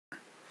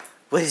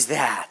What is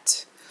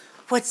that?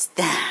 What's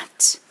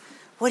that?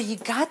 What do you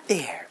got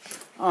there?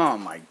 Oh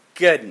my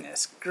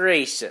goodness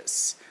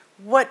gracious.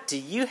 What do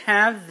you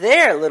have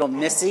there, little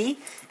missy?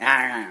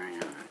 Hey,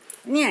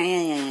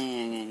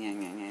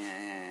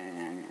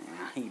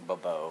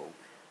 Bobo.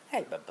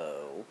 Hey,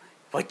 Bobo.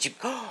 What you...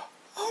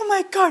 Oh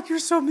my God, you're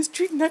so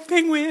mistreating that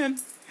penguin.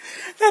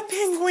 That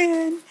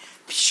penguin.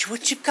 Bishu,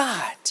 what you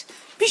got?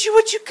 Bishu,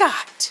 what you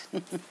got?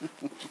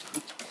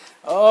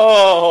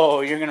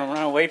 Oh, you're gonna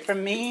run away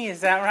from me? Is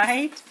that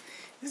right?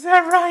 Is that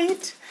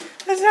right?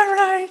 Is that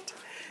right?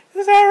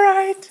 Is that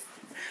right?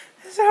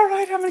 Is that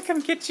right? I'm gonna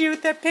come get you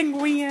with that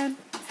penguin.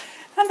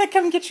 I'm gonna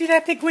come get you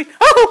that penguin.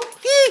 Oh!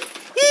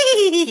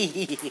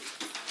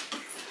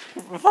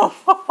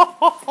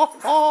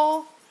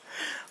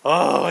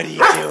 Oh, what are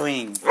you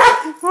doing?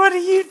 What are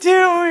you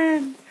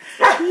doing?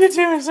 You're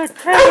doing so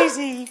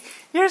crazy.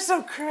 You're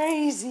so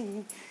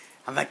crazy.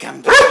 I'm gonna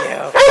come get you.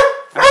 I'm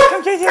gonna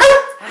come get you.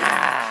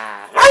 Ah.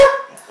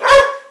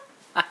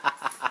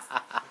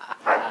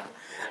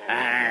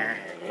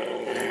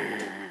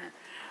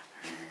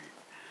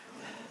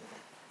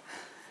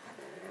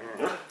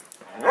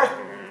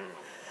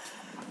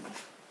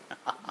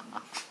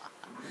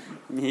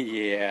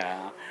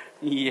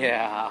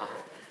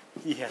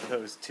 Yeah,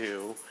 those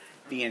two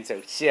being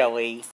so silly.